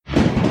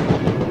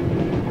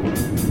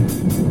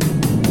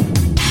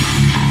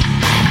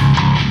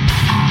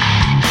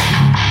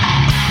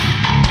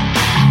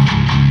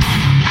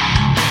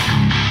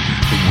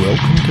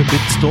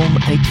Bitstorm,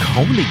 a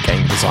comedy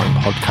game design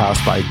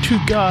podcast by two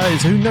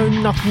guys who know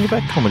nothing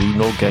about comedy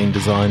nor game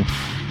design.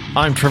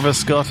 I'm Trevor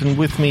Scott, and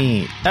with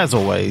me, as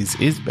always,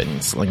 is Ben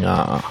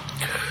Slinger.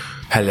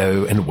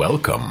 Hello and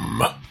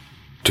welcome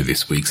to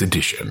this week's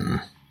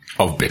edition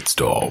of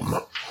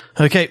Bitstorm.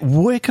 Okay,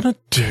 we're going to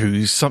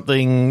do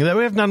something that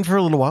we haven't done for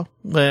a little while,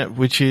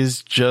 which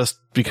is just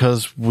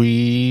because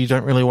we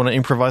don't really want to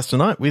improvise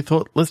tonight. We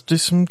thought, let's do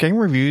some game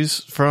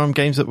reviews from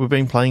games that we've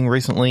been playing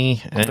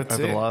recently and over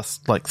the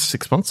last,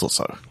 6 months or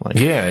so.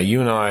 Yeah,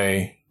 you and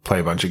I play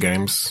a bunch of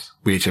games.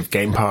 We each have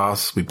Game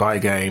Pass. We buy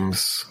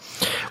games.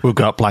 We've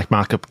got Black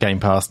Market Game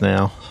Pass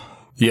now.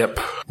 Yep.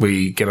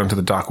 We get onto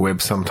the dark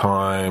web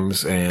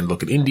sometimes and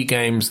look at indie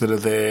games that are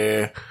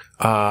there.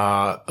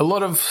 A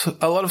lot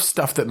of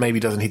stuff that maybe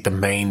doesn't hit the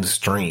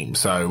mainstream.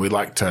 So we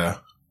like to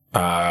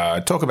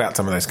talk about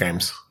some of those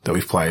games that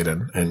we've played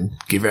and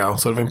give our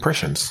sort of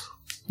impressions.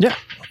 Yeah.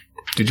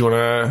 Did you want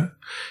to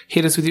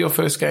hit us with your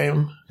first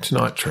game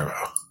tonight, Trevor?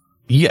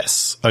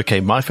 Yes. Okay,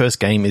 my first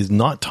game is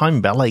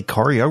Night-time Ballet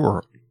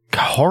Choreographer.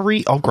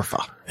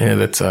 Yeah,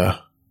 that's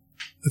a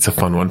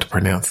fun one to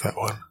pronounce, that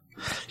one.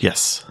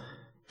 Yes.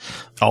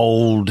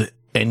 Old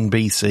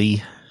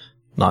NBC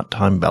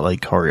Night-time Ballet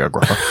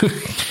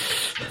Choreographer.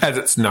 As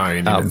it's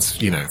known, it's,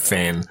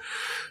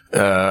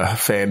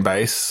 fan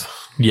base.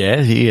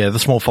 Yeah, the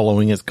small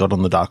following it's got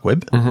on the dark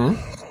web.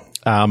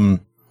 Mm-hmm.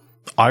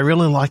 I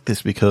really like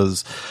this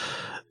because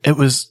it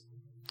was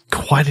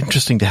quite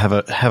interesting to have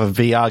a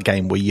VR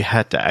game where you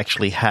had to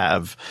actually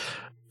have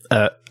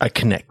a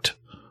Kinect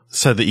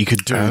so that you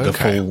could do the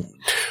full.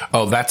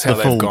 Oh, that's how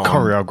they've gone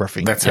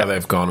choreography. That's how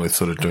they've gone with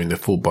sort of doing the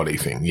full body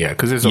thing. Yeah,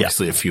 because there's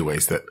obviously a few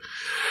ways that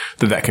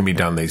can be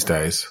done these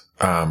days.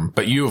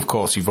 But you, of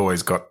course, you've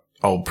always got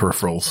old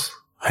peripherals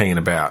hanging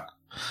about.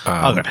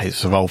 I've got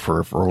heaps of old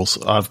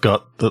peripherals. I've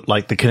got the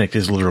Kinect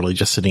is literally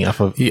just sitting up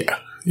up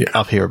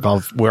here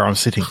above where I'm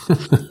sitting.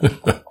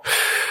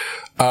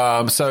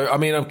 So, I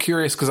mean, I'm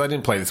curious because I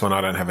didn't play this one.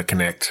 I don't have a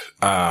Kinect.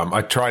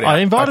 I tried it. I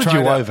invited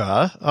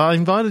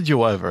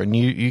you over and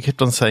you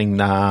kept on saying,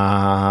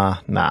 nah.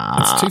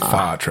 It's too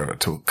far, Trevor,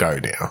 to go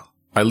now.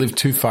 I live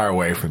too far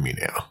away from you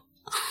now.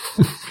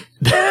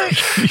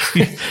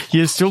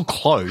 You're still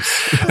close.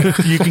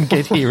 You can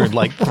get here in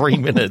 3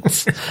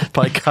 minutes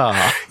by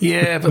car.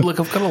 Yeah, but look,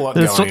 I've got a lot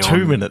going on. It's not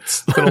 2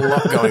 minutes. I've got a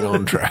lot going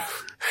on,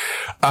 Trev.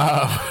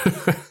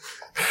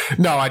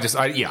 No, I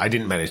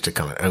didn't manage to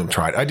come and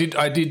try it.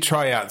 I did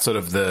try out sort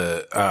of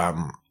the,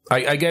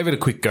 I gave it a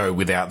quick go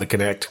without the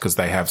Kinect because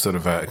they have sort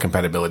of a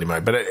compatibility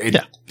mode, but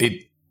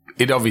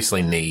it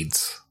obviously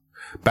needs,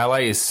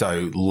 ballet is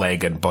so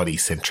leg and body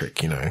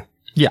centric,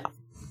 Yeah.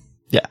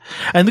 Yeah.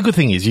 And the good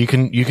thing is you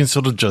can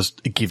sort of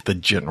just give the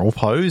general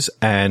pose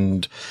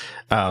and,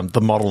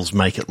 the models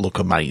make it look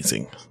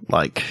amazing.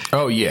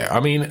 Oh yeah. I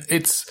mean,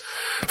 it's,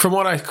 from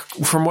what I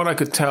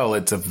could tell,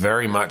 it's a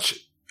very much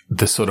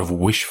the sort of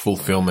wish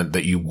fulfillment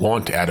that you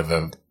want out of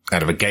a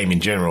game in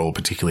general,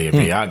 particularly a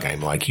VR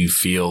game. You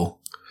feel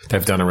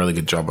they've done a really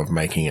good job of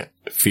making it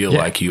feel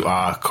like you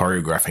are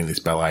choreographing this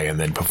ballet and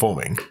then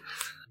performing.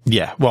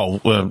 Yeah. Well,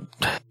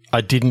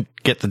 I didn't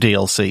get the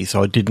DLC,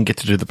 so I didn't get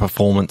to do the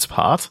performance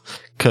part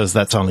because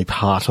that's only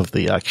part of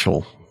the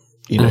actual,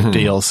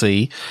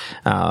 DLC.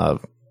 I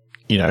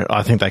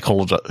think they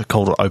called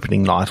it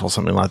opening night or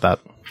something like that.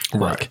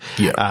 Right.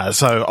 Yeah.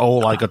 So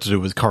all I got to do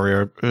was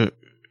choreograph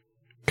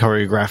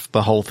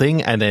the whole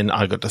thing, and then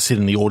I got to sit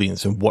in the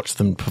audience and watch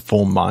them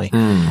perform my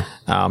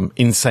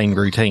insane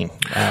routine.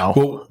 That's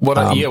what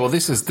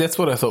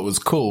I thought was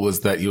cool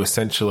was that you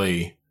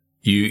essentially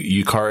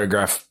you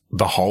choreograph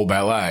the whole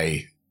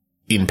ballet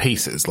in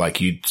pieces.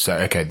 You'd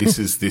say, okay, this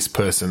is this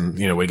person,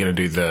 we're going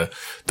to do the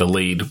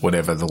lead,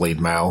 whatever, the lead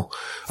male.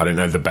 I don't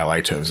know the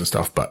ballet terms and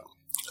stuff, but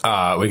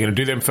we're going to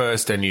do them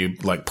first, and you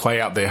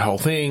play out their whole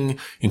thing,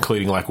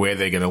 including where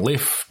they're going to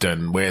lift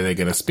and where they're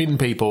going to spin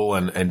people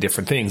and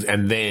different things.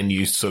 And then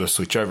you sort of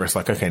switch over. It's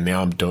okay,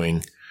 now I'm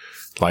doing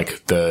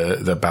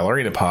the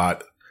ballerina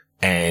part,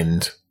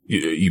 and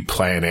you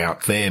plan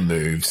out their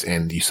moves,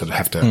 and you sort of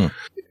have to,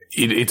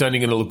 it's only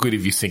going to look good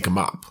if you sync them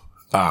up.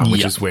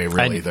 Which is where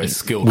really the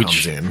skill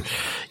comes in.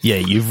 Yeah,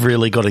 you've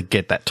really got to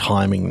get that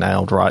timing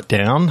nailed right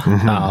down.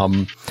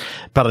 Mm-hmm.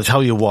 But I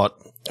tell you what,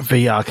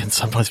 VR can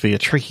sometimes be a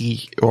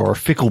tricky or a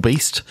fickle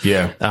beast.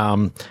 Yeah.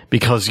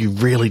 Because you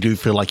really do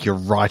feel like you're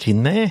right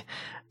in there.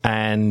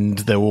 And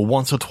there were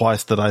once or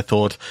twice that I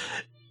thought,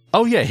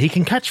 oh yeah, he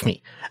can catch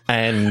me.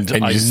 And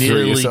I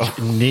nearly jumped.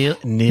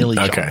 Nearly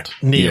jumped.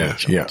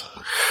 Yeah.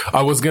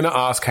 I was going to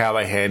ask how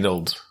they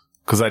handled,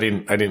 because I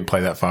didn't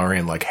play that far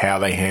in, how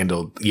they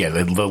handled,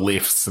 the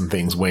lifts and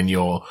things when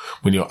you're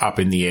up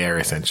in the air,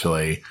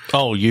 essentially.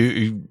 Oh,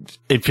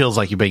 it feels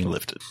like you're being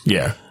lifted.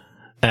 Yeah.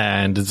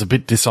 And it's a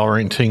bit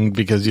disorienting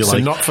because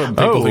you're not for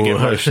people who get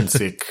motion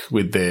sick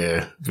with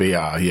their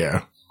VR.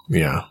 Yeah.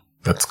 Yeah.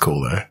 That's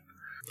cool though.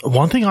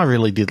 One thing I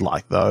really did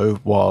like though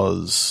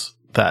was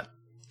that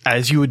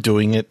as you were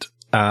doing it,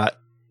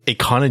 it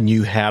kind of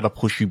knew how to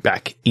push you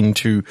back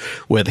into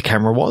where the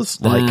camera was.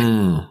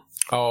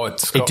 Oh,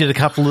 it did a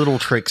couple little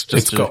tricks.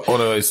 It's got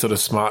one of those sort of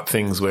smart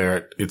things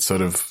where it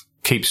sort of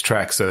keeps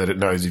track so that it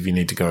knows if you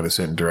need to go in a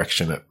certain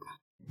direction.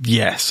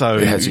 So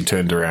it has you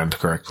turned around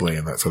correctly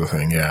and that sort of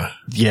thing. Yeah.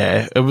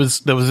 Yeah. There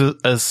was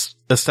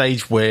a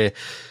stage where,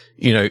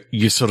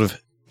 you sort of,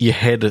 you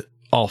head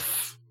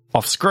off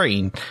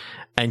screen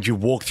and you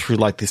walk through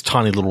like this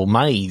tiny little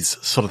maze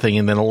sort of thing.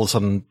 And then all of a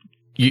sudden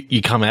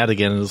you come out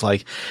again and it's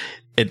like,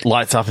 it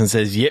lights up and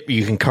says, yep,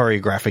 you can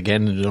choreograph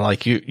again. And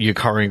you're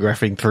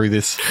choreographing through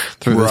this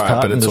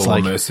part. But it's all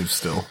immersive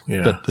still.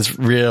 Yeah. But it's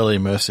really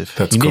immersive.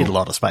 That's you cool. need a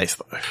lot of space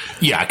though.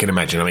 Yeah, I can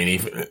imagine. I mean,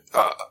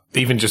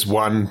 even just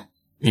one,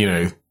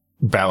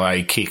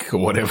 ballet kick or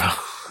whatever.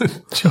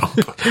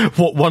 Jump.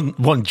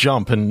 One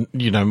jump and,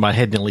 my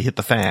head nearly hit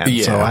the fan.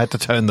 Yeah. So I had to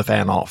turn the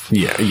fan off.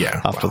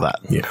 Yeah. After that.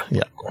 Yeah.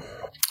 Yeah.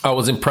 I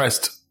was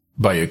impressed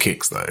by your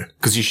kicks though,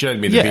 because you showed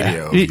me the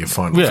video of your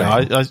final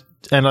thing.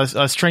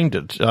 I streamed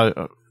it.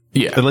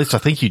 At least I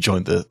think you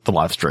joined the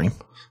live stream.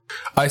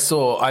 I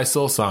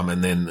saw some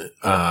and then,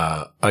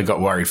 I got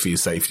worried for your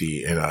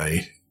safety and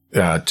I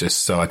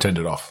turned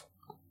it off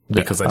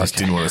because I just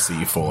didn't want to see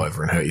you fall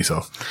over and hurt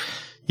yourself.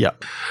 Yeah.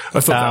 I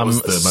thought that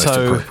was the most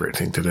appropriate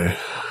thing to do.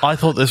 I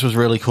thought this was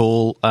really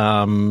cool.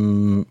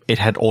 It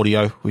had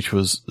audio, which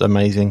was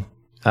amazing.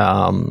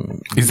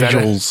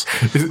 Visuals.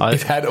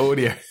 It had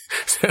audio.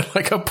 Is that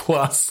like a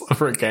plus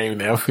for a game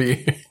now for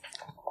you?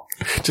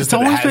 It's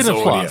always been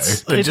a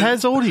plus. It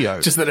has audio.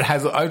 Just that it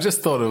has, I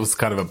just thought it was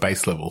kind of a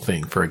base level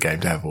thing for a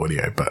game to have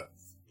audio, but.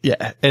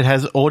 Yeah, it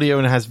has audio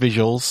and it has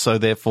visuals, so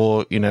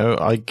therefore,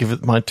 I give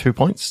it my 2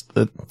 points.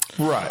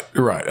 Right,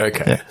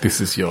 okay. Yeah.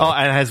 This is your... Oh,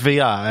 and it has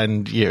VR,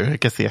 and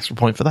it gets the extra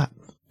point for that.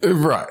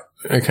 Right,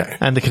 okay.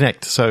 And the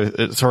Kinect, so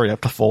it's already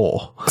up to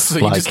 4. So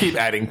you just keep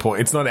adding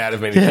points. It's not out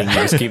of anything, you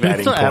just keep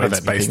adding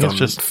points based on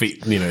just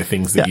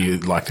things that you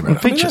liked about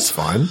it. I mean, that's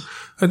fine.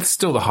 It's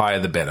still the higher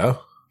the better,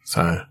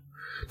 so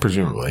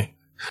presumably.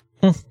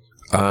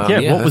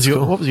 What was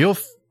your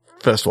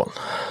first one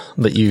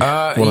that you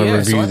want to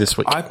review this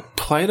week? I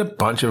played a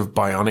bunch of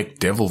Bionic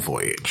Devil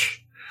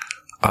Voyage,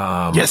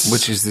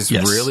 which is this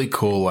really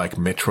cool, like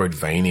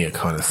Metroidvania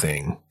kind of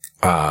thing,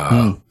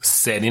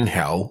 set in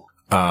hell.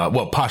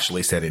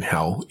 Partially set in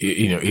hell.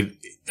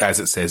 As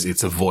it says,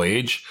 it's a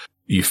voyage.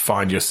 You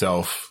find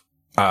yourself,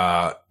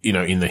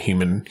 in the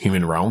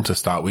human realm to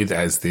start with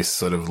as this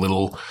sort of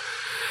little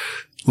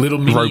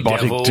mini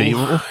robotic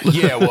devil.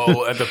 Yeah,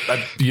 well,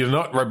 you're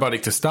not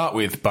robotic to start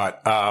with,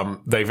 but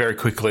they very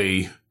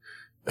quickly.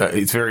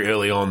 It's very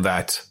early on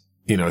that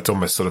it's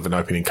almost sort of an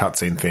opening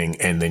cutscene thing,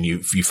 and then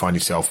you find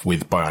yourself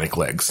with bionic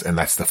legs, and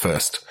that's the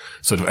first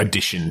sort of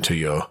addition to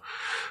your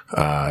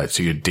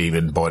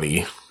demon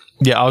body.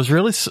 Yeah, I was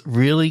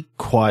really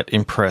quite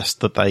impressed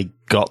that they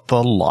got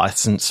the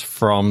license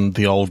from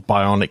the old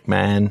Bionic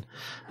Man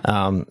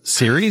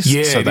series.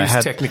 Yeah, so it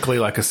is technically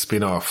like a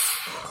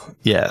spin-off.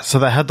 Yeah, so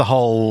they had the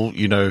whole,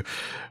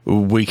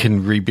 we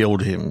can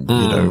rebuild him,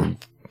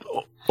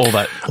 all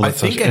that. I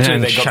think actually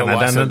they got the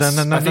license.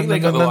 I think they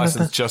got the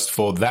license just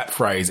for that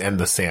phrase and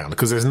the sound,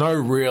 because there's no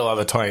real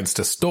other tie-ins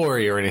to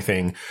story or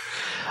anything.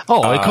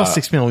 Oh, it cost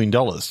 $6 million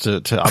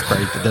to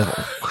upgrade the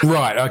devil.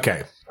 Right.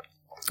 Okay.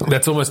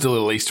 That's almost a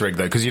little Easter egg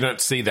though, because you don't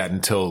see that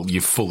until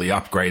you've fully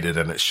upgraded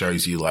and it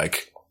shows you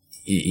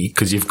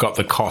because you've got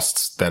the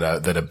costs that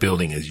are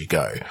building as you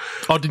go.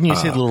 Oh, didn't you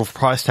see the little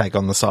price tag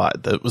on the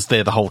side that was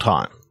there the whole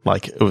time?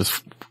 Like it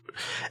was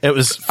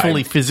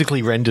fully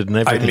physically rendered and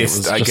everything. It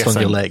was just on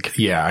your leg.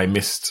 Yeah, I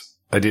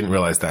didn't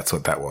realize that's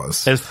what that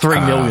was. There's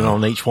 $3 million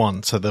on each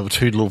one, so there were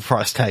 2 little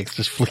price tags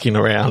just flicking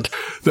around.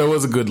 That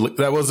was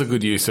a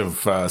good use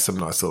of some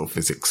nice little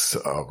physics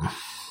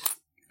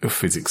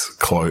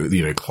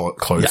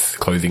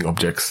clothing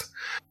objects.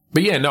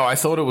 But yeah, no, I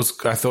thought it was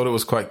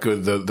quite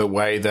good. The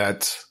way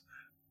that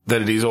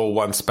it is all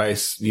one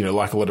space,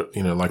 like a lot of,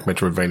 like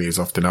Metroidvanias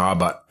often are,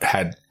 but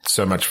had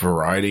so much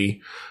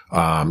variety.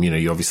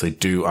 You obviously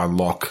do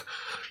unlock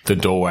the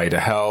doorway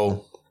to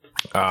hell.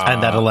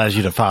 And that allows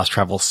you to fast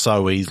travel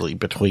so easily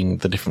between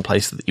the different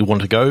places that you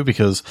want to go,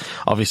 because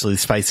obviously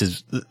space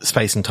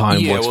and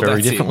time works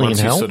very differently in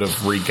hell. Once you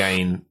sort of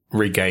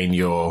regain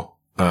your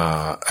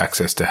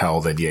access to hell,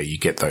 then you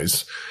get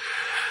those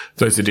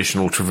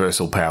additional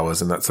traversal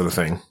powers and that sort of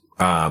thing.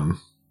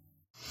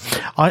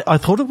 I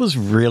thought it was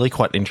really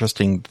quite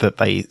interesting that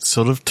they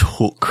sort of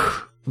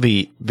took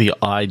the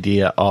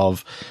idea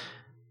of,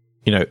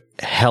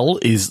 hell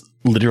is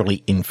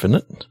literally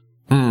infinite.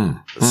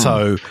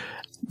 So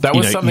that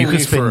was something new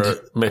for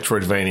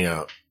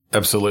Metroidvania.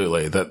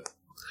 Absolutely. That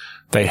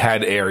they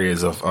had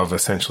areas of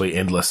essentially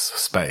endless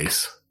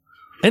space.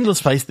 Endless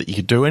space that you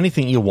could do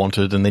anything you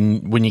wanted, and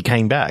then when you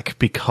came back,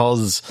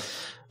 because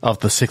of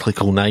the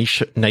cyclical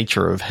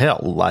nature of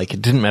hell, like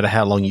it didn't matter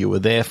how long you were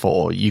there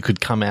for, you could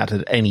come out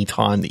at any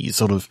time that you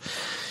sort of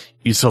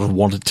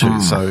wanted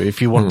to. So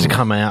if you wanted to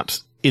come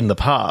out in the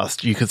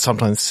past, you could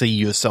sometimes see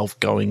yourself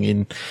going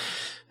in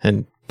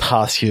and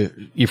pass your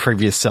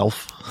previous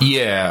self.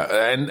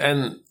 Yeah,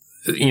 and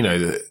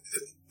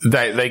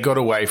they got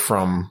away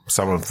from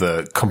some of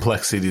the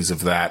complexities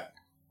of that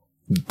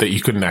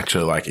you couldn't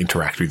actually like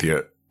interact with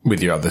your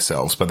your other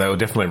selves, but they were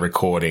definitely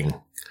recording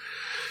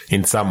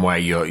in some way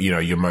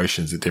your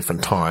motions at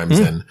different times,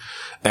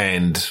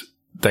 and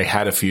they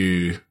had a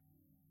few,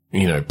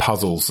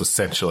 puzzles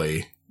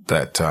essentially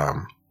that,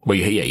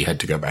 you had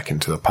to go back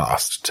into the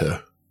past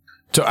to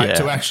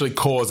actually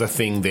cause a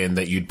thing then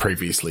that you'd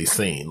previously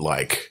seen.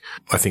 Like,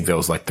 I think there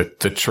was like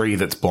the tree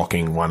that's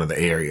blocking one of the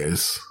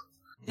areas.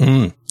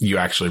 You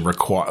actually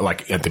require,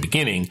 like at the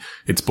beginning,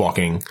 it's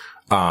blocking,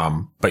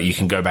 but you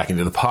can go back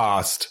into the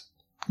past,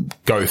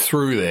 go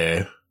through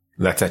there.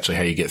 That's actually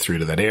how you get through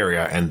to that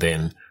area, and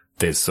then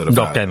there's sort of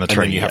knock down the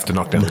tree. And then you have to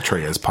knock down the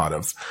tree as part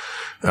of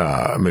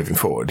moving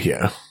forward.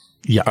 Yeah.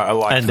 Yeah. I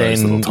like and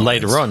then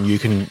later on you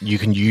can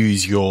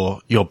use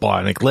your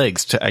bionic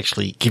legs to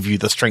actually give you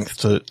the strength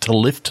to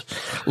lift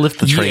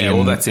the tree. Yeah,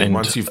 well that's it.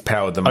 Once you've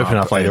powered them open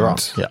up later on.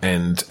 Yeah.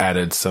 And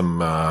added some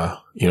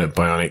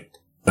bionic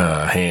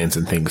hands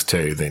and things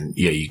too, then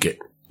you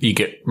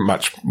get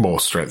much more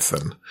strength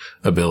and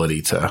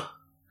ability to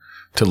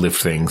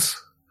lift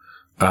things.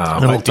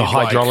 And the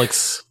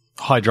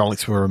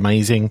hydraulics were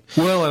amazing.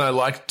 Well, and I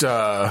liked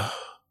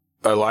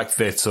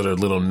that sort of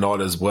little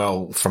nod as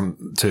well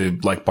to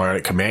like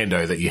Bionic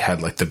Commando, that you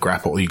had like you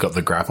got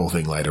the grapple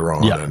thing later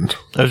on. Yeah. And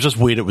it was just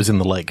weird it was in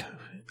the leg.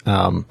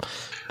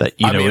 That,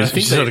 it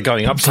was sort of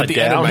going upside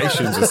down. The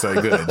animations are so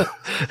good.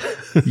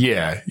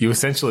 Yeah. You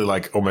essentially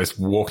like almost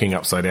walking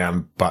upside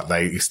down, but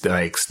they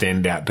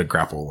extend out to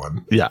grapple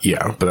one. Yeah.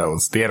 Yeah. But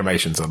the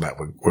animations on that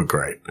were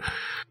great.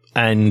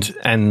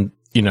 And,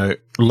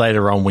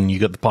 later on when you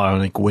got the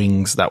bionic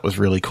wings, that was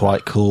really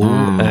quite cool.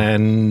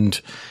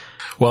 And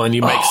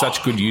you make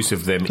such good use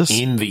of them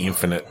in the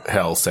Infinite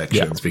Hell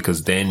sections,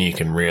 because then you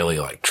can really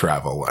like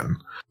travel and.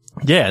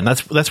 Yeah, and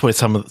that's where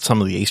some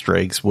of the Easter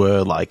eggs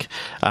were. Like,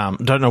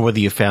 don't know whether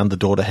you found the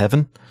door to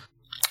heaven.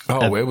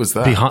 Oh, where was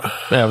that?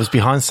 It was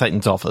behind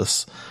Satan's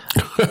office.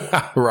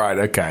 Right.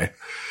 Okay.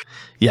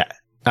 Yeah.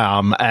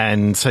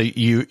 And so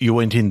you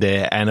went in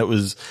there, and it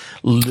was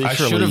literally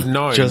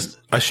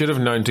I should have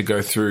known to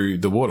go through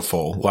the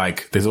waterfall.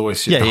 Like, there's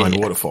always shit behind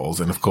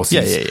waterfalls, and of course,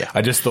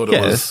 I just thought it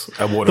was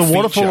a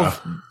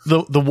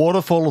the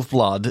waterfall of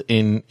blood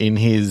in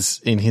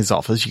his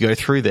office. You go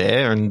through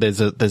there, and there's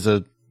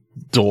a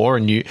door,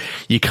 and you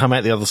come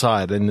out the other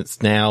side, and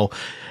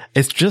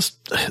it's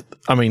just,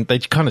 I mean, they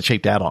kind of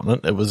cheaped out on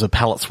it. It was a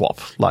palette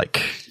swap.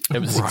 Like, it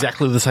was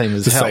exactly the same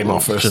as the same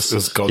office,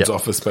 as God's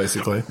office,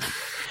 basically.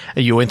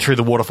 You went through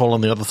the waterfall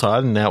on the other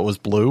side, and now it was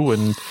blue,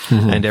 and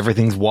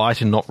everything's white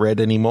and not red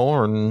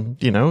anymore. And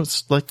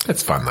it's like,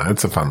 it's fun though.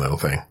 It's a fun little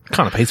thing.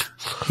 Kind of peaceful.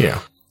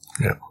 Yeah.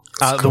 Yeah.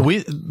 Cool.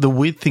 The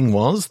weird thing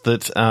was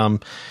that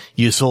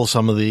you saw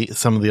some of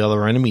the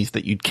other enemies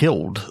that you'd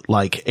killed,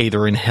 like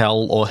either in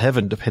hell or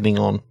heaven, depending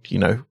on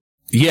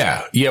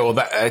Yeah. Well,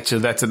 that's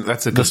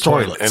a good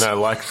story point. And I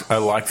liked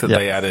that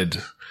they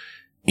added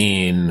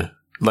in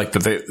like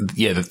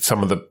that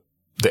some of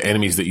the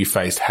enemies that you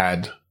faced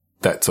had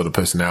that sort of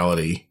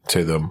personality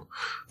to them,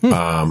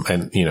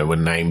 and were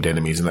named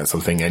enemies and that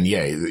sort of thing. And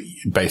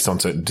based on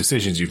certain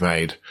decisions you've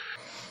made.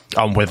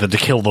 On whether to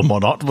kill them or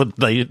not, but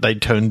they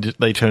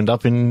turned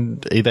up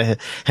in either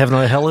heaven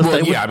or hell if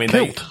they were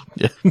killed.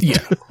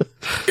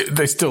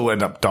 They still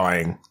end up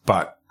dying,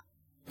 but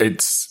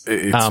it's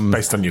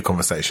based on your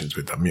conversations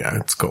with them. Yeah,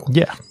 it's cool.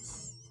 Yeah,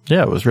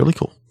 it was really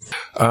cool.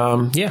 I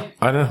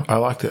know, I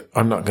liked it.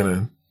 I'm not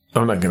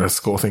gonna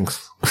score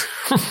things.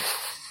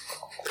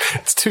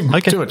 It's too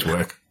much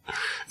work.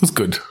 It was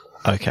good.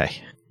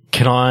 Okay,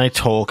 can I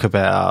talk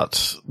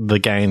about the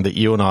game that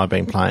you and I have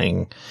been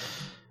playing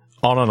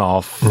on and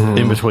off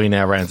in between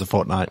our rounds of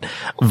Fortnite?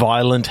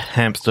 Violent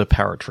Hamster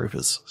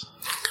Paratroopers.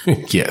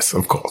 Yes,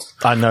 of course.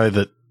 I know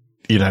that,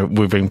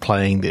 we've been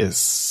playing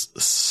this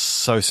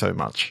so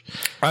much.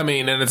 I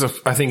mean, and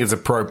I think it's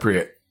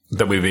appropriate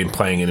that we've been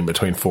playing it in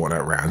between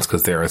Fortnite rounds,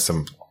 because there are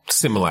some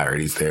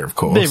similarities there, of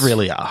course. There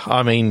really are.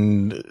 I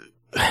mean,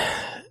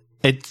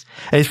 it's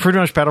pretty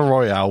much Battle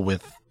Royale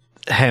with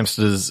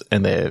hamsters,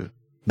 and they're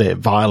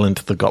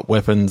violent. They've got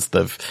weapons.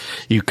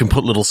 You can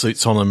put little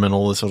suits on them and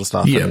all this sort of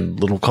stuff, and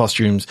little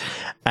costumes.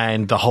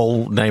 And the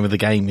whole name of the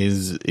game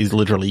is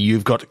literally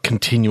you've got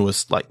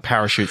continuous like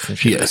parachutes and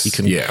shit that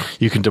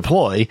you can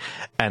deploy,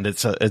 and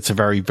it's a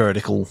very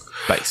vertical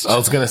based. I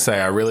was going to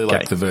say I really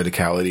like the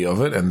verticality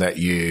of it, and that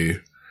you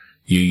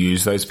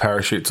use those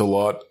parachutes a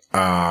lot.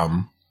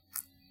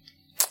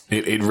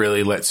 It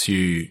really lets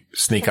you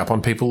sneak up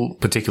on people,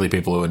 particularly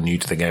people who are new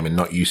to the game and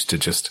not used to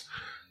just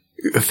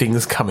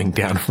things coming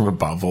down from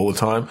above all the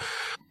time.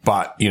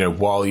 But,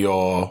 while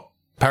you're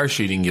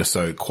parachuting, you're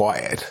so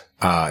quiet.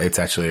 It's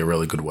actually a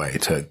really good way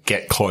to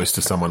get close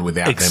to someone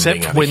without them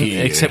being able to hear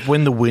you. Except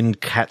when the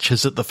wind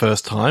catches it the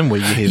first time, where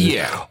you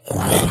hear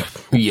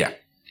Yeah.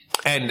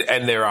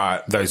 And there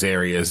are those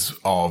areas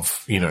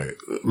of,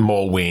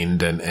 more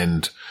wind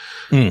and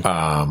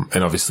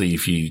obviously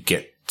if you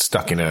get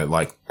stuck in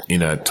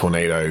a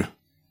tornado,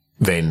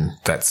 then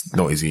that's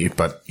noisy,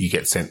 but you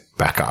get sent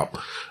back up.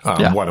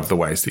 One of the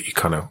ways that you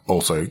kind of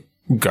also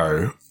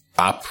go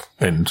up,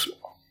 and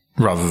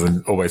rather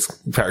than always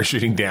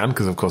parachuting down,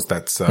 because of course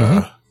that's,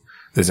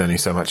 there's only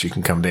so much you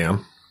can come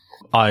down.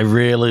 I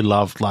really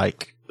loved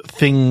like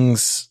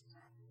things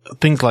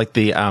like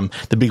the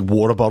big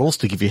water bottles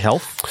to give you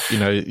health. You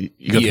know,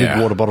 you got the big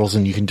water bottles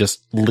and you can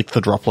just lick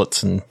the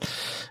droplets and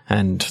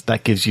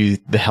that gives you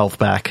the health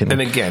back.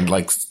 And again,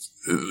 like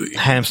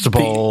hamster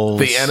balls.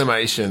 The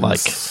animations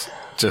like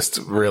just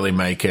really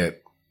make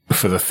it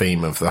for the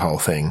theme of the whole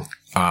thing.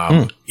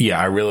 Yeah,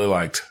 I really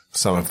liked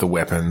some of the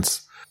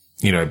weapons,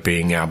 you know,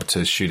 being able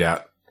to shoot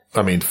out.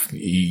 I mean,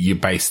 your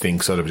base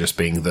thing sort of just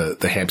being the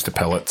hamster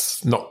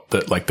pellets, not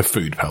the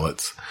food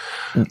pellets.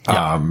 Not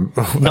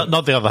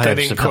the other hamster pellets. They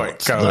didn't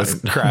quite go as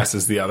crass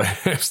as the other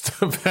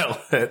hamster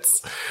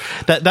pellets.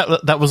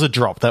 That was a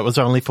drop. That was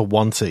only for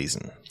one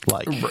season.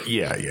 Like,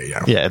 yeah.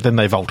 Yeah, then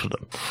they vaulted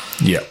them.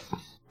 Yeah.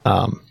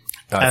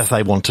 As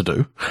they want to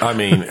do. I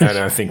mean, and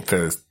I think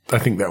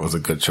that was a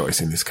good choice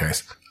in this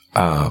case.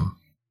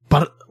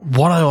 But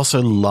what I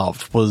also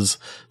loved was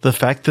the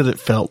fact that it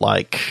felt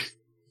like,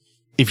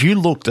 if you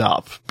looked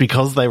up,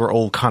 because they were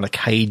all kind of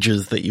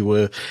cages that you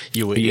were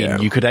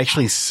in, you could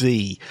actually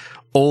see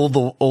all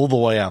the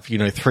way up, you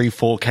know,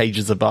 3-4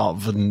 cages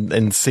above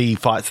and see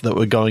fights that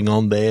were going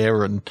on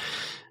there and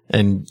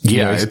you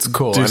know, it's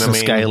cool. Do some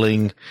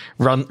scaling,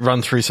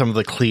 run through some of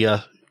the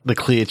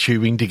clear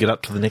tubing to get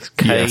up to the next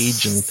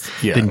cage and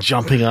then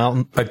jumping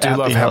out. I do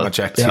love how much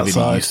activity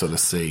you sort of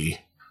see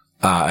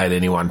at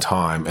any one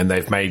time, and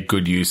they've made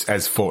good use,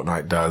 as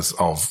Fortnite does,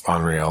 of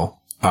Unreal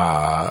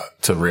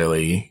to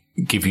really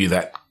give you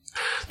that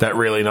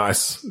really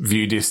nice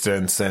view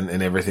distance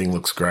and everything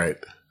looks great.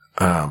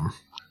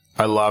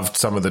 I loved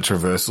some of the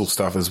traversal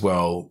stuff as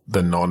well,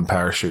 the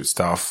non-parachute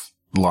stuff,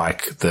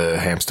 like the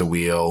hamster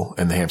wheel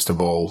and the hamster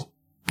ball,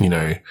 you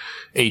know,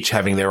 each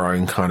having their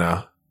own kind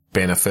of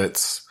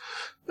benefits.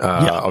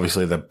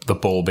 Obviously the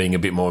ball being a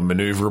bit more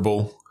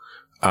maneuverable,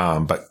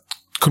 but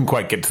couldn't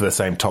quite get to the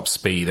same top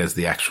speed as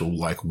the actual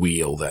like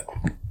wheel that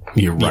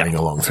you're running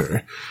along through.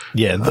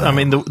 Yeah. I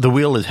mean, the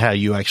wheel is how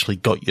you actually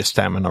got your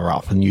stamina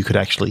up, and you could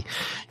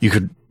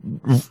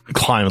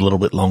climb a little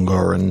bit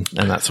longer and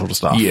that sort of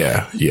stuff.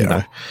 Yeah. You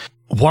know?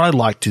 What I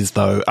liked is,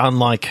 though,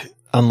 unlike,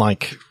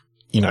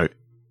 you know,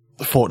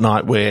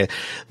 Fortnite where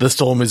the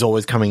storm is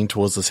always coming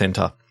towards the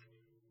center,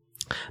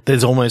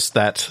 there's almost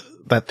that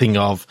thing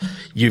of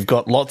you've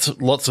got lots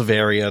of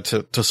area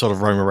to sort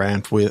of roam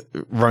around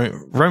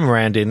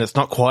in. It's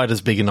not quite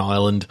as big an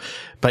island,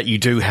 but you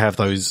do have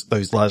those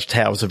large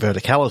towers of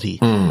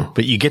verticality.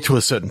 But you get to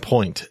a certain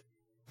point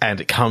and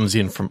it comes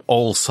in from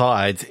all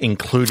sides,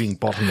 including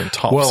bottom and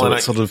top. Well,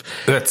 so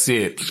that's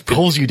it.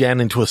 Pulls you down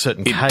into a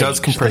certain cage. It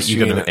does compress that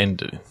you're going to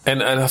end.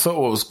 And I thought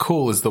what was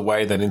cool is the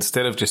way that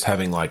instead of just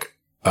having like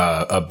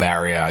a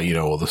barrier, you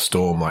know, or the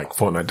storm like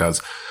Fortnite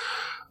does,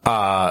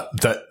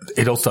 that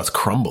it all starts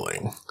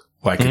crumbling.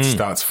 Like it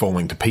starts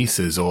falling to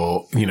pieces,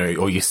 or, you know,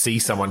 or you see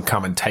someone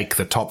come and take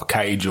the top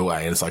cage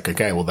away and it's like,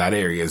 okay, well that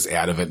area is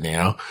out of it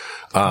now.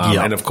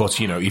 And of course,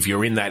 you know, if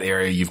you're in that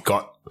area, you've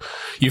got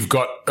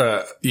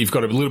a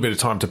little bit of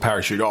time to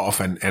parachute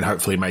off and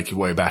hopefully make your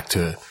way back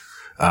to,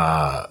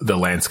 the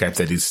landscape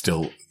that is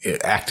still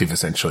active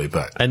essentially.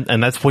 But,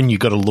 and that's when you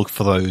got to look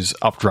for those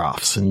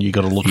updrafts, and you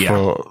got to look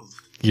for,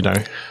 you know,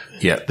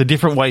 the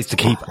different ways to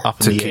keep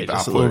up in the air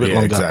just a little bit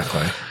longer.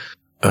 Exactly.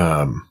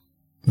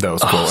 That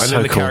was cool. And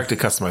then the character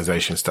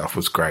customization stuff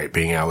was great,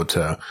 being able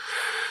to,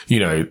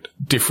 you know,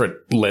 different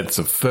lengths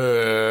of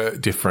fur,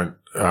 different,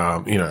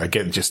 you know,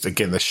 again, the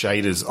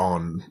shaders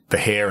on the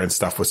hair and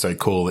stuff was so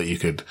cool that you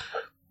could,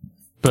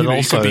 but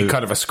you could be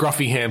kind of a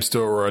scruffy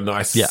hamster or a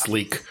nice,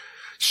 sleek,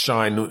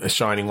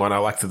 shining one. I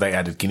like that they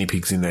added guinea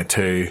pigs in there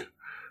too.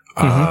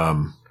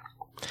 One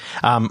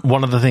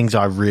of the things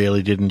I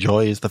really did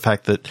enjoy is the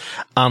fact that,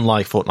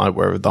 unlike Fortnite,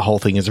 where the whole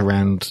thing is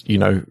around, you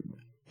know,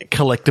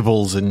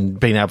 collectibles and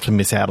being able to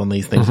miss out on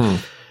these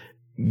things,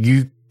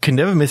 you can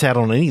never miss out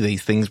on any of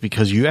these things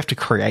because you have to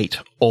create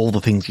all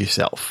the things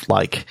yourself.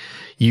 Like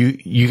you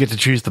get to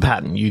choose the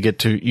pattern. You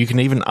can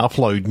even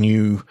upload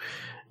new,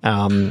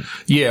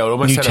 it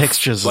almost new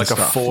textures, like and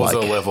a stuff, Forza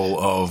level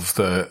of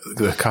the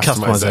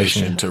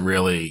customization to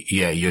really,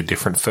 your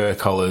different fur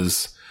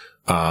colors,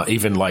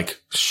 even like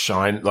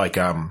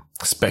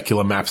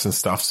specular maps and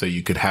stuff. So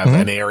you could have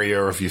an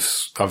area of your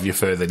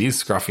fur that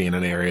is scruffy and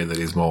an area that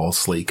is more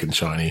sleek and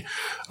shiny.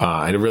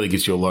 And it really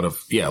gives you a lot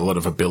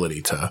of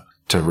ability to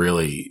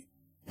really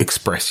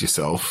express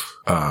yourself.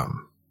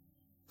 And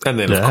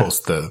then of course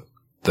the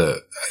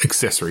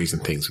accessories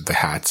and things with the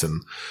hats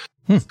and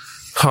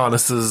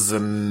harnesses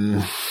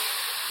and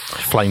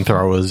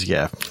flamethrowers.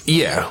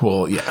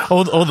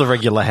 All the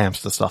regular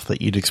hamster stuff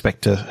that you'd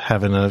expect to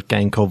have in a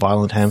game called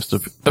Violent Hamster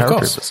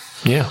Paratroopers.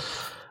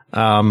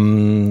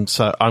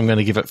 So I'm going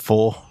to give it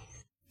 4.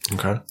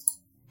 Okay.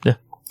 Yeah.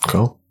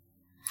 Cool.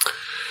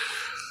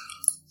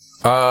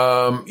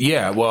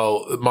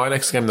 Well, my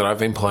next game that I've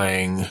been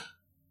playing,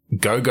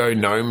 Go Go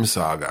Gnome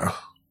Saga,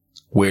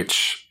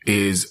 which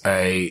is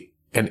an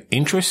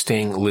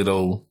interesting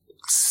little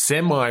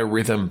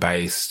semi-rhythm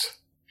based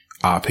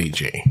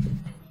RPG.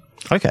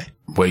 Okay.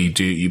 Where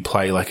you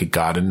play like a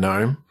garden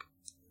gnome.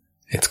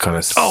 It's kind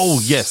of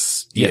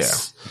yes.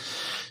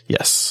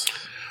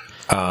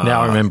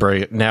 Now I'm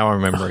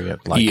remembering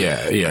it. Like,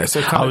 yeah.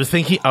 So I was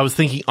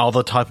thinking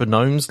other type of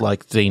gnomes,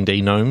 like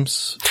D&D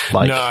gnomes,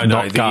 like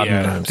not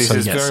garden gnomes. This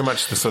is very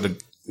much the sort of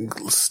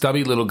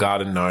stubby little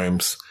garden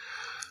gnomes,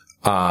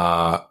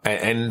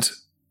 and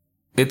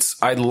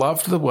I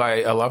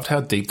loved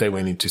how deep they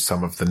went into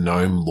some of the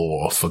gnome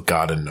lore for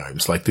garden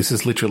gnomes. Like, this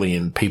is literally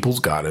in people's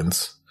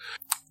gardens.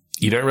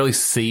 You don't really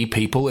see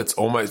people. It's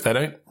almost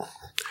they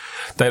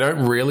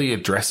don't really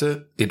address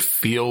it. It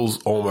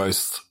feels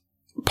almost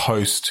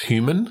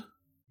post-human,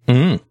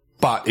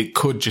 but it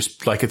could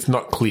just, like, it's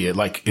not clear.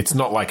 Like, it's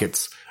not like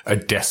it's a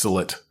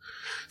desolate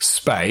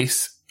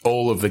space.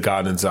 All of the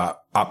gardens are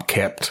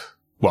upkept.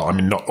 Well, I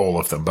mean, not all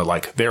of them, but,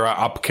 like, there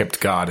are upkept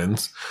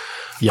gardens.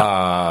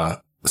 Yeah.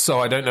 So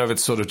I don't know if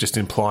it's sort of just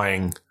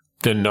implying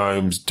the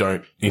gnomes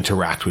don't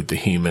interact with the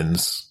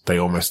humans. They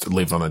almost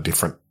live on a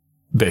different,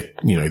 their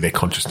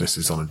consciousness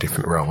is on a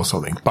different realm or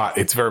something. But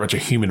it's very much a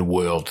human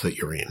world that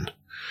you're in.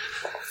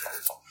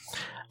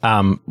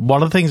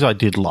 One of the things I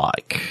did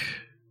like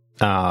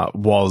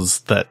was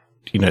that,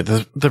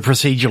 the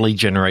procedurally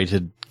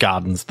generated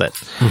gardens that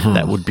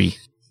would be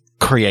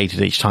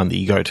created each time that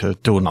you go to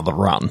do another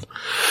run.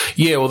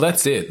 Yeah, well,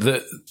 that's it.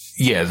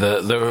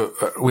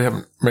 We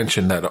haven't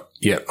mentioned that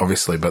yet,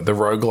 obviously, but the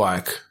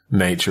roguelike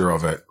nature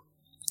of it,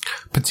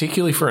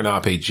 particularly for an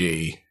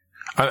RPG,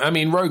 I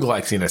mean,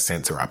 roguelikes in a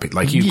sense are RPG.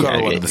 Like, you've got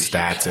a lot of the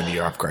stats and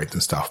your upgrades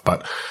and stuff,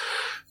 but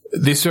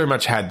this very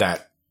much had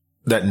that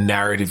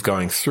narrative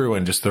going through,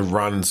 and just the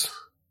runs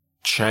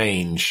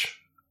change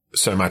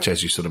so much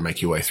as you sort of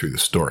make your way through the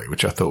story,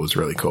 which I thought was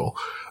really cool.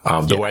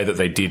 The way that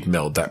they did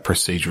meld that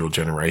procedural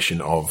generation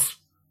of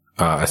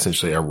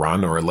essentially a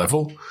run or a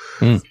level.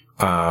 And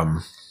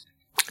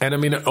I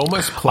mean, it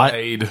almost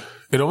played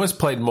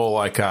more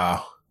like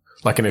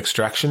an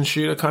extraction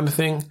shooter kind of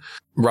thing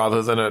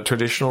rather than a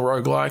traditional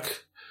roguelike,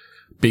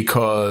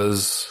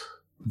 because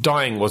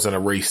dying wasn't a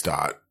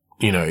restart.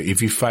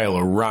 If you fail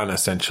a run,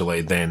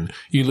 essentially, then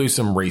you lose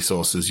some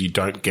resources. You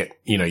don't get,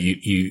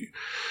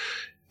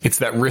 it's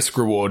that risk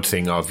reward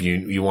thing of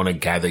you want to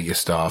gather your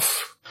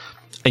stuff.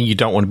 And you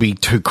don't want to be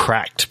too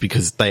cracked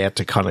because they had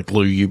to kind of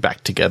glue you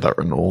back together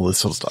and all this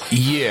sort of stuff.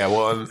 Yeah,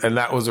 well, and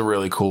that was a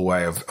really cool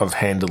way of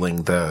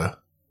handling the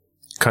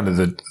kind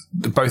of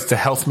both the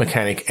health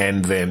mechanic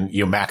and then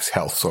your max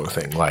health sort of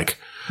thing. Like,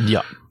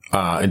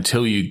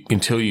 until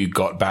you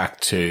got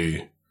back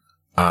to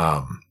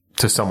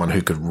someone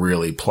who could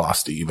really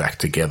plaster you back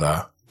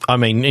together. I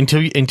mean,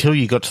 until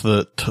you got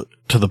to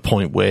the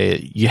point where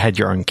you had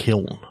your own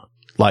kiln.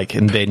 Like,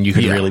 and then you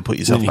could really put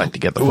yourself back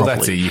together properly. Well,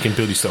 that's it. You can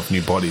build yourself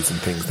new bodies and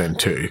things then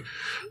too.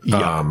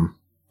 Yeah.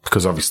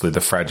 Because obviously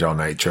the fragile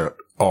nature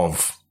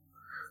of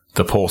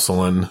the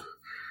porcelain,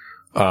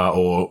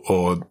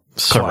 or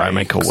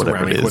ceramic clay, or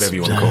whatever it is. Whatever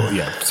you want to call it.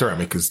 Yeah.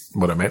 Ceramic is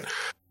what I meant.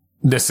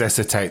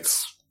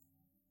 Necessitates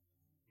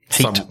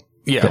heat.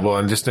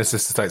 And just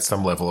necessitates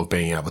some level of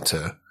being able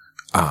to,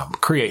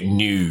 create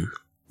new,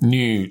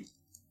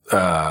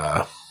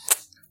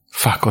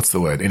 what's the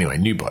word? Anyway,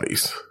 new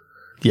bodies.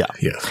 Yeah.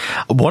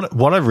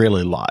 What I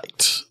really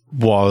liked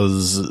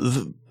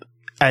was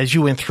as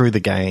you went through the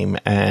game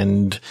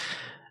and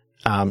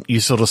you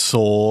sort of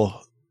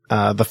saw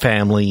the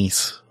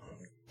families,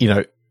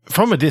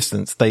 from a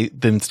distance, they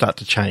then start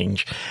to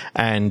change.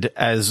 And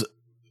as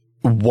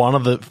one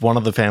of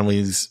the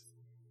families,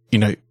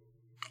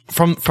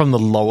 from the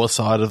lower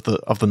side of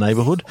the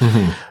neighborhood,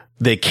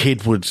 their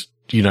kid would,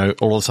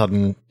 all of a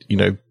sudden,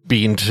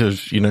 be into,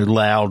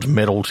 loud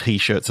metal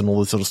t-shirts and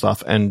all this sort of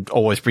stuff, and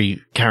always be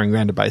carrying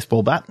around a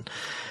baseball bat.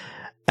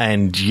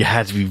 And you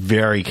had to be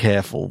very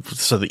careful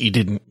so that you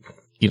didn't,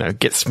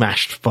 get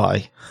smashed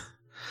by.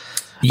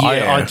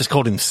 Yeah. I just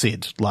called him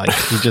Sid. Like,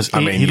 he just,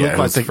 he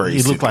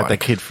looked like the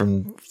kid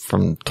from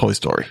Toy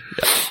Story.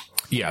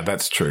 Yeah,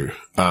 that's true.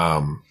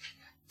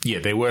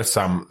 There were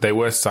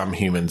some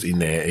humans in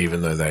there,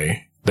 even though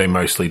they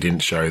mostly didn't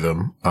show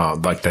them.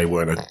 Like, they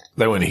weren't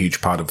a huge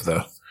part of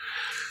the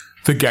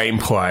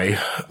gameplay.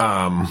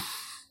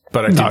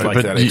 But I did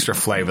like that extra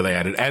flavor they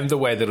added, and the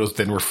way that it was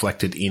then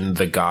reflected in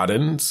the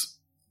gardens.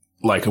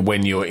 Like,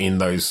 when you were in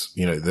those,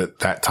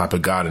 that type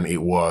of garden,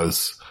 it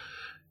was,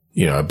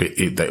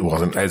 it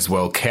wasn't as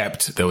well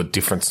kept. There were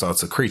different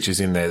sorts of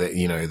creatures in there that,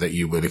 that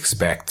you would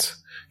expect.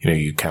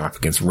 You come up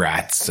against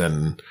rats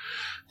and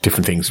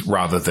different things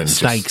rather than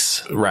snakes,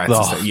 just rats.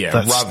 Rather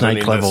than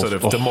in the sort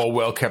of the more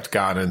well kept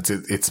gardens,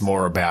 it's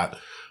more about,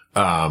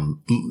 dog,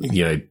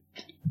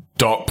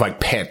 like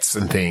pets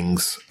and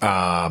things,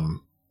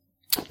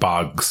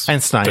 bugs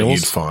and snails. That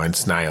you'd find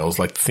snails,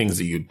 like things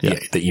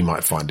that that you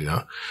might find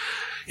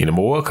in a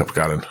more well kept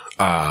garden.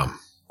 But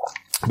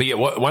yeah,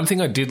 one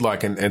thing I did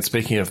like, and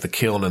speaking of the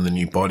kiln and the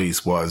new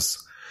bodies, was,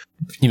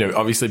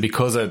 obviously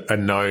because a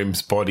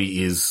gnome's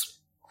body is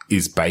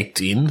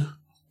baked in,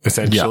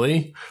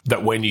 essentially,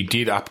 that when you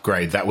did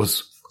upgrade, that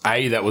was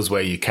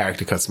where your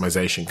character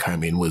customization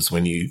came in, was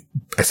when you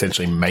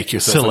essentially make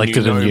yourself a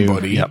new gnome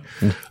body. Yep.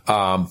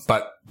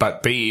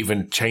 But B,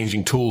 even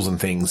changing tools and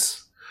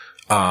things,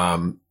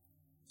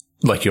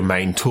 like your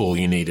main tool,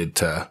 you needed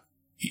to,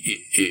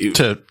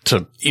 to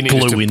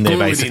glue in there,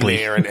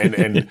 basically.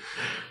 and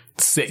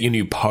set your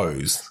new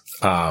pose,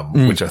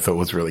 which I thought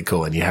was really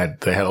cool. And they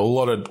had a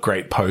lot of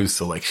great pose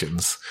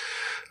selections,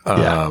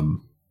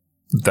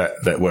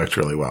 that worked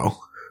really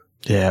well.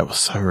 Yeah, it was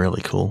so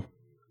really cool.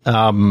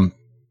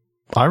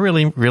 I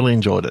really, really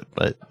enjoyed it.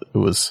 But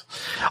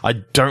I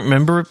don't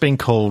remember it being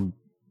called,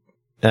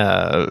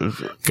 Go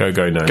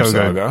Go Gnome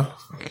Saga.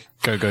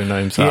 Go Go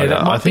Gnome Saga. Yeah,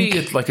 that might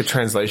be like a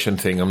translation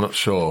thing. I'm not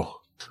sure.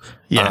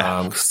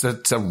 Yeah.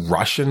 It's a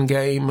Russian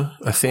game,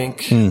 I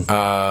think.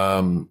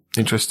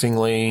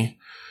 Interestingly.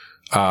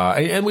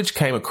 And which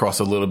came across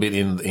a little bit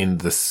in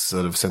the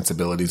sort of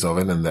sensibilities of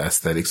it and the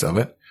aesthetics of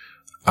it.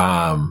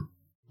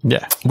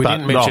 Yeah. We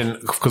didn't mention,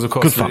 because of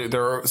course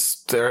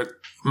there are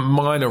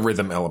minor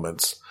rhythm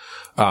elements,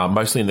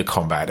 mostly in the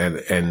combat,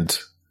 and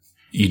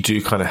you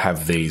do kind of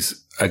have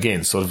these,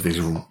 again, sort of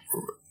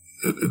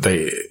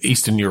the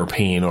Eastern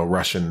European or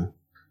Russian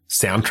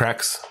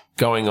soundtracks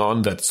going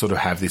on that sort of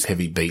have this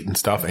heavy beat and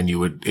stuff, and it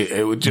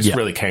would just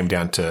really came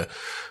down to,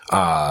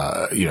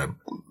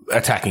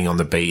 attacking on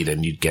the beat,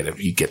 and you'd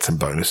get some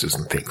bonuses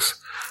and things.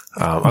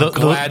 I'm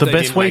glad the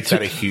best way to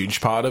make that a huge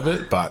part of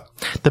it, but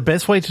the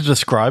best way to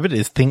describe it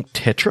is think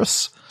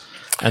Tetris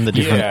and the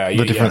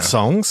different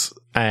songs,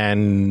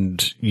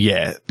 and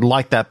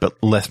like that,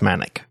 but less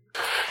manic.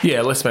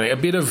 Yeah, less manic. A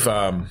bit of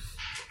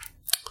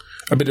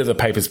the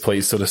Papers,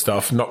 Please sort of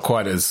stuff. Not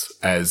quite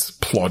as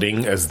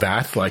plodding as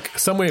that. Like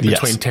somewhere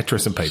between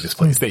Tetris and Papers,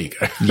 Please. There you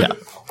go. Yeah.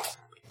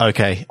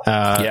 Okay.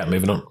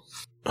 Moving on.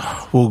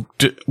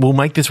 We'll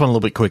make this one a little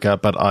bit quicker,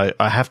 but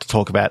I have to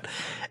talk about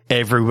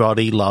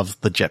Everybody Loves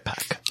the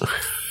Jetpack.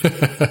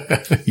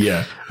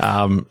 Yeah.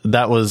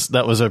 That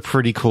was a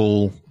pretty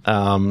cool,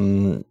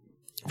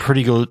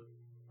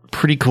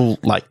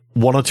 like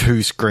 1 or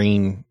 2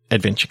 screen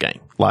adventure game.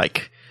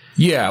 Like,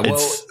 yeah, well,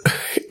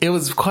 it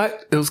was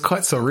quite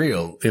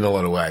surreal in a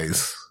lot of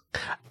ways.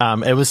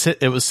 It was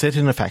set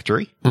in a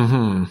factory.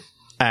 Mm-hmm.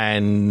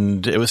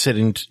 And it was set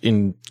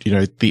in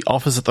the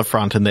office at the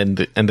front, and then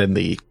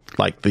the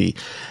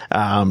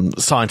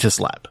scientist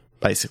lab,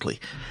 basically.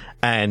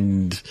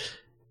 And,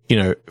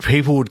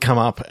 people would come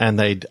up and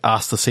they'd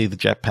ask to see the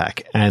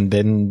jetpack, and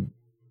then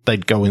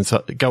they'd go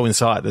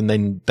inside, and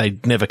then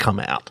they'd never come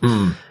out.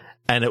 Mm.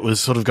 And it was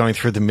sort of going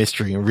through the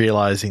mystery and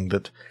realizing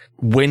that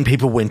when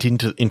people went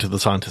into the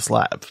scientist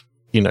lab,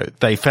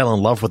 they fell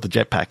in love with the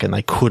jetpack and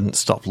they couldn't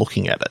stop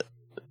looking at it.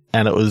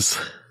 And it was,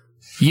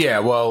 yeah,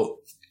 well,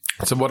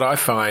 so what I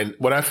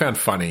found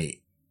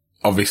funny,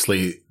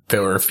 obviously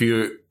there were a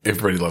few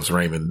Everybody Loves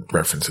Raymond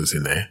references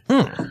in there,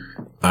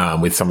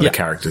 with some of the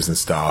characters and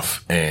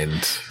stuff.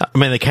 And I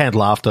mean, the canned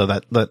laughter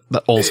that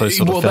also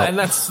sort of felt. And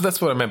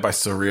that's what I meant by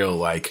surreal.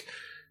 Like,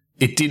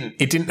 it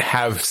didn't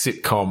have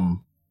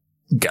sitcom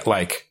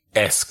like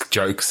esque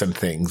jokes and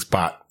things,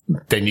 but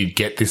then you'd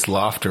get this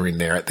laughter in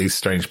there at these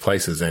strange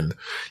places. And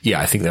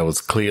I think that's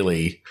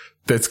clearly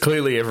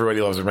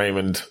Everybody Loves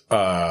Raymond,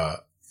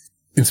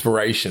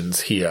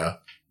 inspirations here,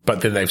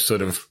 but then they've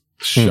sort of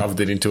shoved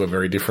it into a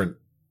very different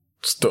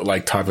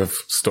type of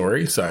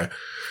story. So,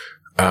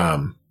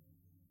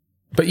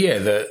 but yeah,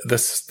 the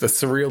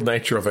surreal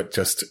nature of it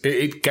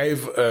it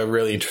gave a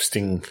really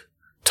interesting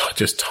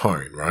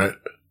tone, right?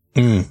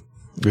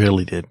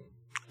 Really did.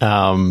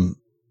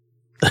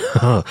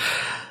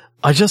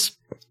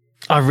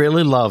 I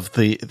really love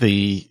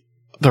the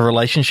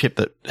relationship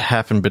that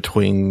happened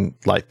between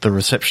like the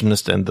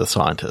receptionist and the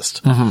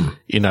scientist.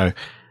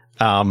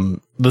 Mm-hmm.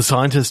 The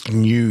scientist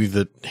knew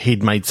that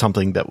he'd made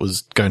something that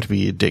was going to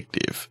be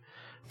addictive,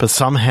 but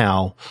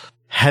somehow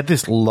had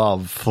this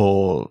love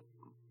or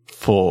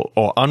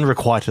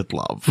unrequited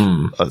love,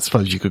 I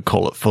suppose you could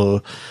call it,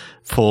 for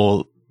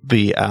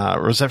the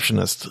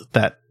receptionist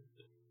that,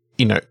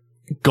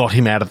 got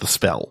him out of the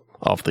spell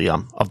of the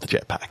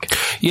jetpack.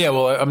 Yeah,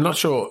 well, I'm not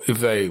sure if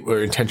they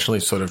were intentionally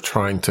sort of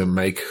trying to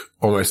make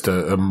almost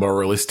a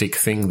moralistic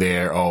thing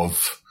there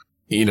of,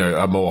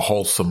 a more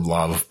wholesome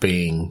love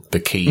being the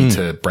key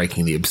to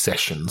breaking the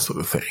obsession sort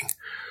of thing.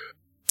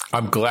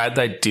 I'm glad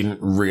they didn't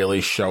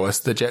really show us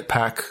the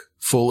jetpack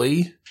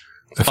fully.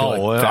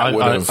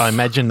 I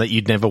imagine that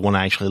you'd never want to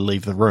actually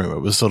leave the room.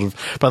 It was sort of,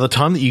 by the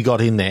time that you got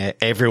in there,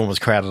 everyone was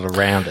crowded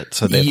around it.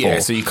 So therefore,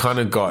 so you kind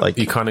of got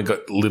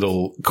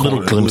little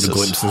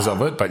glimpses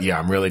of it. But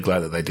I'm really glad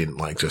that they didn't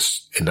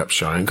just end up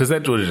showing,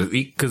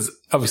 because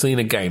obviously in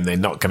a game they're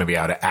not going to be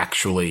able to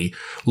actually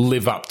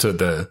live up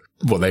to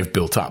what they've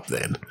built up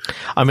then.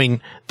 I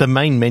mean, the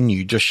main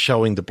menu just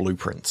showing the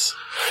blueprints.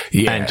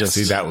 Yeah, and just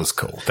that was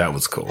cool.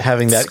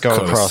 Having that go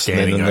across and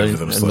then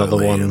another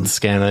one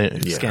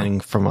scanning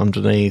from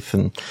underneath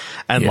and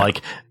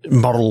like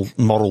model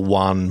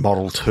 1,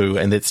 model 2,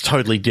 and it's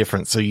totally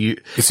different. So you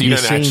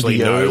don't actually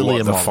know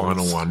what the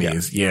final one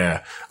is.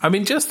 Yeah. I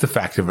mean, just the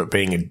fact of it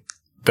being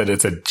that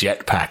it's a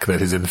jetpack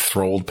that has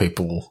enthralled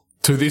people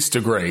to this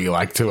degree,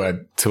 like to a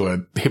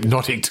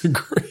hypnotic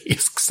degree,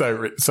 is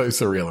so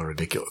surreal and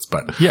ridiculous.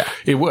 But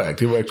it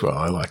worked. It worked well.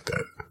 I liked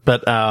it.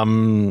 But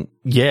and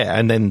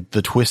then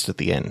the twist at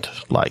the end.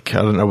 Like,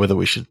 I don't know whether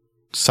we should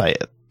say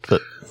it.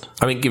 But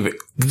I mean,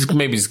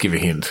 maybe just give a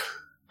hint.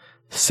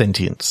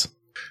 Sentience.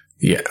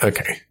 Yeah.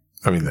 Okay.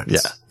 I mean,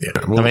 that's,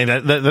 Well, I mean,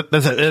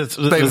 that's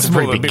a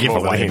pretty big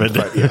giveaway,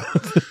 but yeah.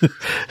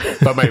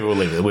 But maybe we'll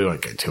leave it. We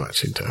won't go too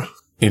much into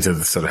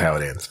the sort of how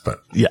it ends,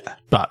 but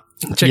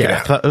check it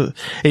out.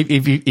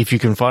 If you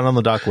can find it on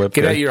the dark web,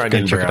 get out your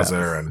onion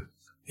browser and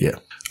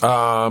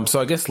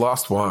so I guess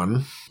last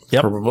one,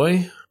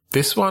 probably.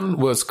 This one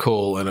was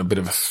cool and a bit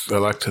of I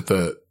liked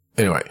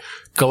anyway,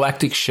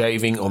 Galactic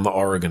Shaving on the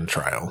Oregon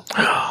Trail.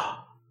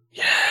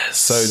 Yes.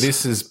 So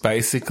this is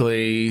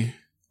basically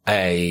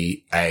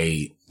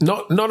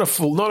not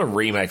a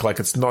remake, like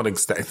it's not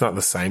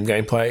the same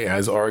gameplay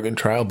as Oregon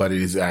Trail, but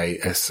it is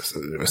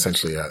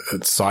essentially a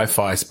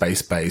sci-fi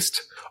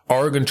space-based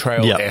Oregon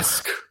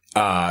Trail-esque,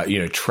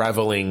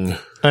 traveling.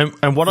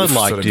 And what I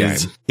liked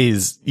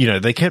is,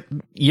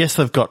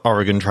 they've got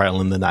Oregon Trail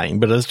in the name,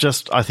 but it's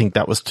just, I think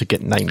that was to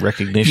get name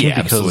recognition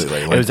because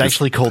it was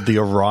actually called the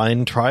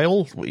Orion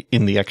Trail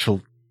in the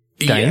actual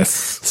game. Yes.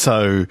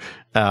 So,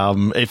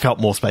 it felt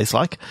more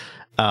space-like.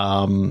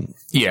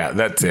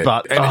 That's it.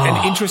 But,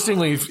 and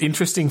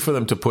interesting for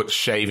them to put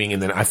shaving in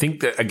there. I think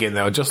that, again,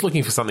 they were just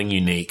looking for something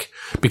unique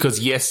because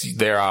yes,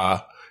 there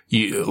are,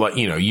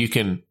 you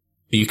can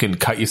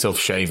cut yourself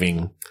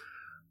shaving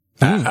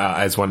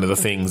as one of the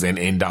things and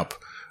end up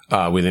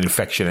with an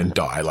infection and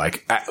die.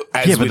 Like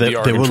as with the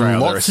Oregon Trail, there were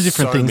lots of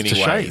different things to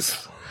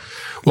shave.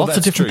 Lots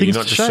of different things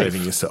to shave. You're not just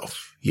shaving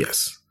yourself.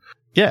 Yes.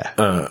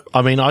 Yeah.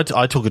 I mean, I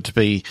took it to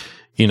be,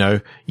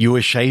 you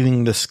were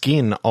shaving the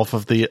skin off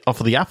of the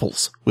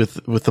apples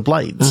with the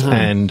blades,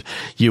 and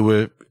you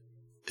were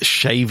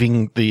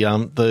shaving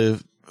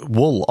the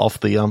wool off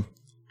the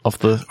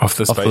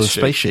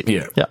spaceship.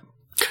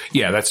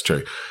 Yeah, that's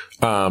true.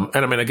 And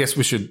I mean, I guess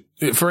we should,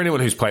 for anyone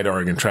who's played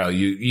Oregon Trail,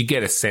 you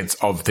get a sense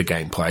of the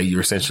gameplay.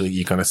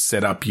 You kind of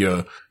set up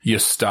your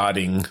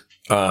starting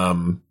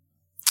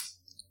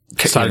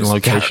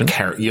location,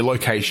 your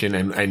location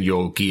and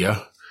your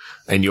gear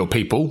and your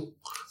people.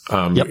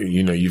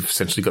 You've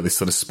essentially got this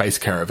sort of space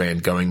caravan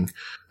going.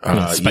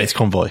 Space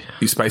convoy.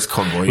 Space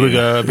convoy. We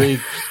got a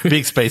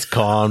big space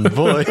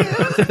convoy.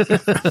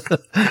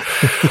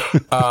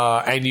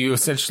 And you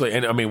essentially,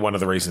 and I mean, one of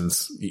the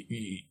reasons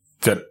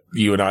that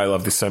you and I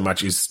love this so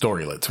much is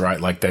storylets, right?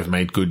 Like they've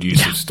made good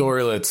use of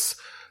storylets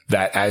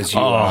that as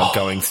you are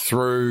going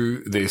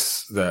through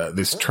this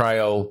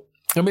trail,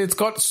 I mean, it's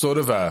got sort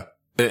of an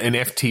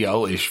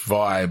FTL-ish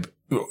vibe.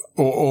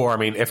 Or I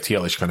mean,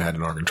 FTL-ish kind of had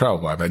an Oregon Trail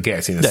vibe, I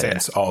guess, in a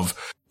sense of,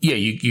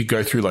 you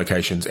go through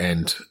locations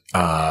and,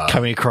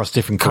 coming across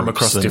different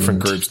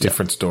groups,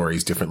 different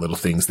stories, different little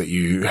things that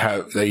you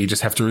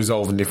just have to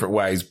resolve in different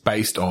ways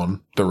based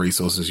on the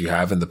resources you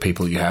have and the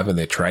people you have and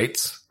their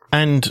traits.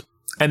 And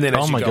then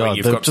as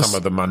you've got some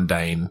of the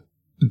mundane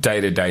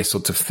day-to-day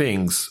sorts of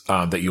things,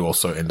 that you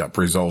also end up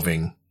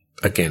resolving,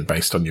 again,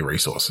 based on your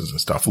resources and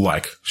stuff,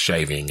 like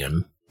shaving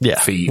and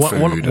food.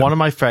 One of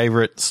my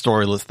favorite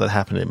storylets that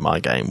happened in my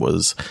game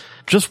was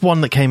just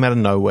one that came out of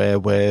nowhere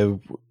where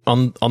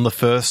on the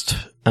first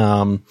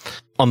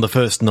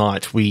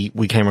night we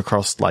came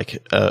across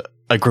like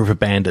a group of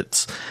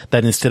bandits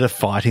that instead of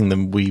fighting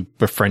them, we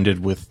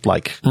befriended with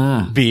like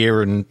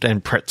beer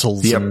and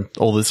pretzels and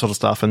all this sort of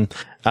stuff. And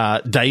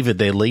David,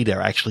 their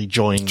leader, actually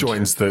joins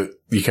the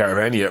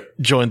caravan.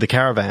 Joined the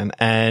caravan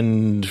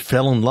and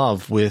fell in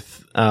love with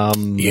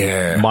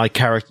my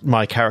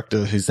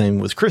character whose name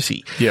was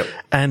Chrissy. Yep.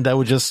 And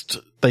they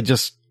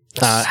just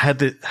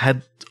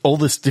had all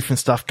this different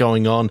stuff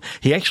going on.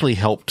 He actually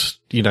helped,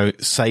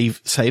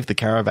 save the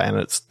caravan.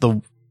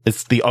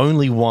 It's the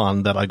only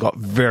one that I got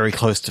very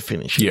close to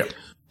finish. Yeah.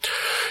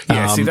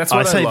 Yeah, see, that's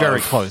what I say love.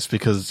 Very close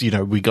because,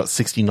 we got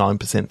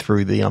 69%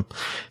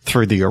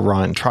 through the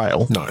Orion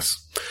Trail.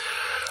 Nice.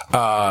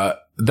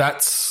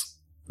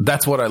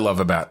 That's what I love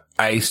about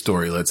A,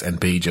 storylets, and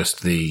B,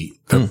 just the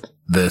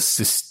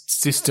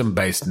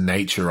system-based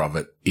nature of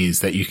it is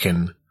that you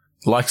can,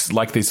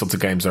 like these sorts of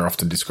games are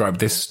often described,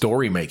 they're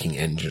story-making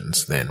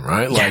engines then,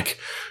 right? Yeah. Like,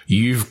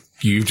 you've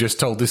just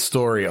told this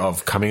story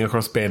of coming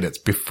across bandits,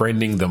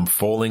 befriending them,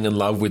 falling in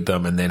love with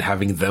them, and then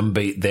having them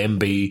be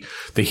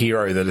the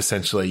hero that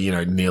essentially,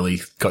 nearly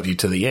got you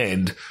to the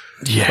end.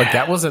 Yeah. Like,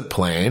 that wasn't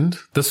planned.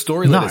 The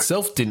storylet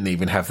itself didn't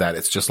even have that.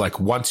 It's just like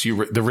once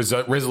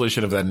the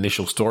resolution of that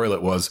initial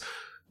storylet was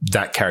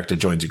that character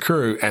joins your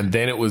crew, and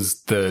then it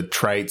was the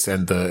traits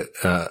and the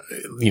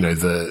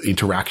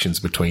interactions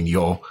between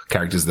your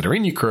characters that are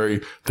in your crew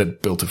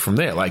that built it from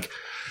there. Like,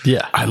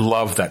 yeah, I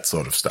love that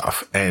sort of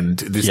stuff. And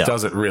this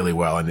does it really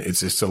well. And it's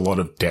just a lot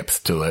of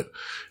depth to it.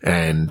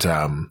 And,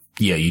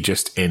 you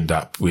just end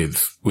up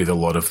with a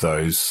lot of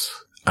those,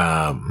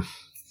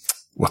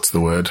 what's the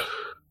word?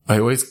 I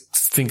always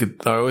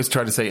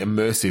try to say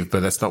immersive,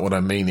 but that's not what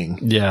I'm meaning.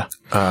 Yeah.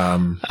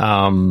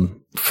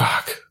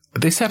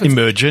 This happens.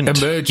 Emergent.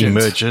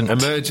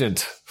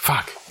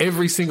 Fuck.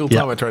 Every single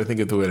time I try to think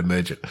of the word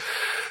emergent.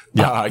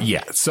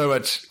 Yeah. So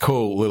much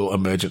cool little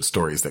emergent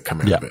stories that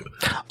come out of it.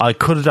 I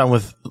could have done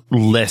with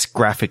less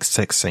graphic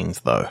sex scenes,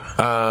 though.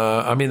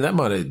 I mean, that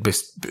might have been,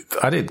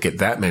 I didn't get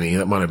that many.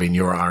 That might have been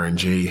your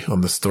RNG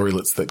on the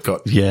storylets that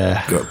got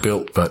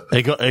built, but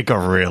it got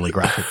really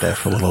graphic there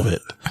for a little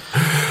bit.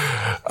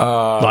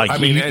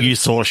 You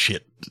saw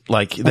shit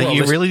that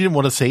you really didn't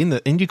want to see,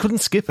 and you couldn't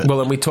skip it. Well,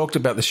 and we talked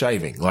about the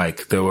shaving.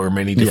 Like, there were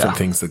many different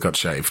things that got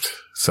shaved.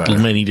 So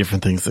many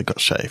different things that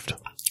got shaved.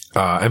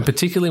 And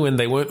particularly when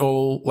they weren't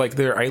all, like,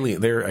 they're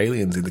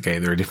aliens in the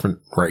game. They're a different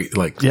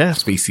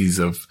species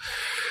of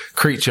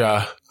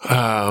creature.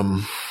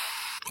 I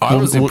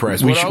was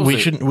impressed.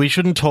 We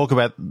shouldn't talk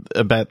about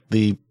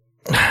the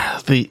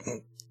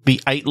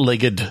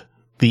eight-legged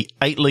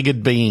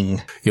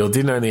being. It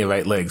didn't only have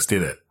 8 legs,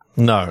 did it?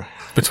 No.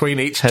 Between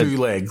each 2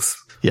 legs,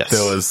 there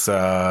was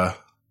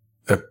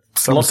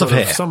lots of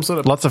hair.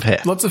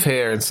 Lots of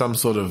hair and some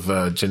sort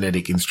of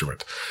genetic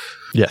instrument.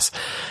 Yes.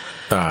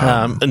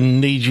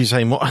 Need you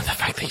say more? The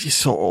fact that you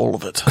saw all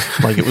of it,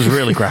 it was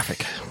really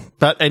graphic.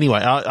 But anyway,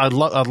 I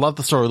love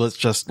the story. Let's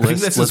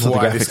this is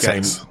why this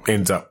game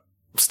ends up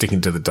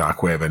sticking to the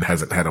dark web and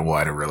hasn't had a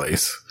wider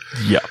release.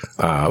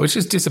 Yeah, which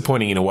is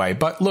disappointing in a way.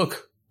 But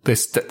look,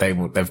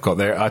 they've got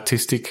their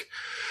artistic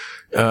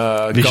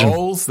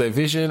goals, their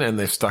vision, and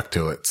they've stuck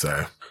to it.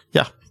 So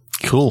yeah,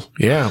 cool.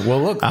 Yeah.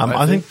 Well, look,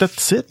 I think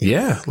that's it.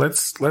 Yeah,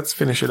 let's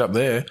finish it up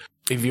there.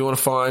 If you want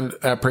to find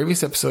our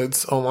previous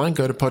episodes online,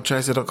 go to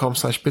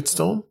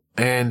podchaser.com/bitstorm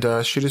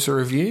and shoot us a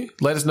review.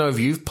 Let us know if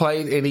you've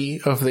played any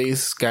of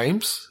these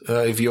games.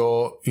 If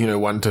you're,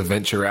 one to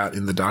venture out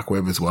in the dark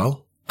web as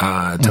well.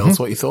 Tell us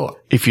what you thought.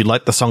 If you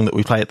like the song that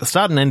we play at the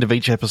start and end of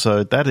each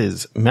episode, that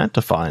is Mount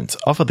Defiance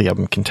off of the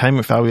album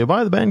Containment Failure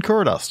by the band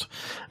Kuradust.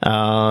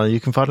 You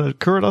can find it at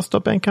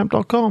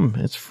kuradust.bandcamp.com.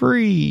 It's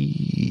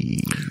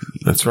free.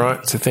 That's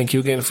right. So thank you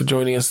again for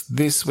joining us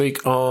this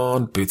week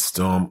on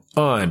Bitstorm.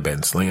 I'm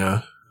Ben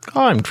Slinger.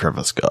 I'm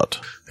Trevor Scott.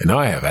 And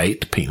I have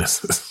 8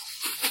 penises.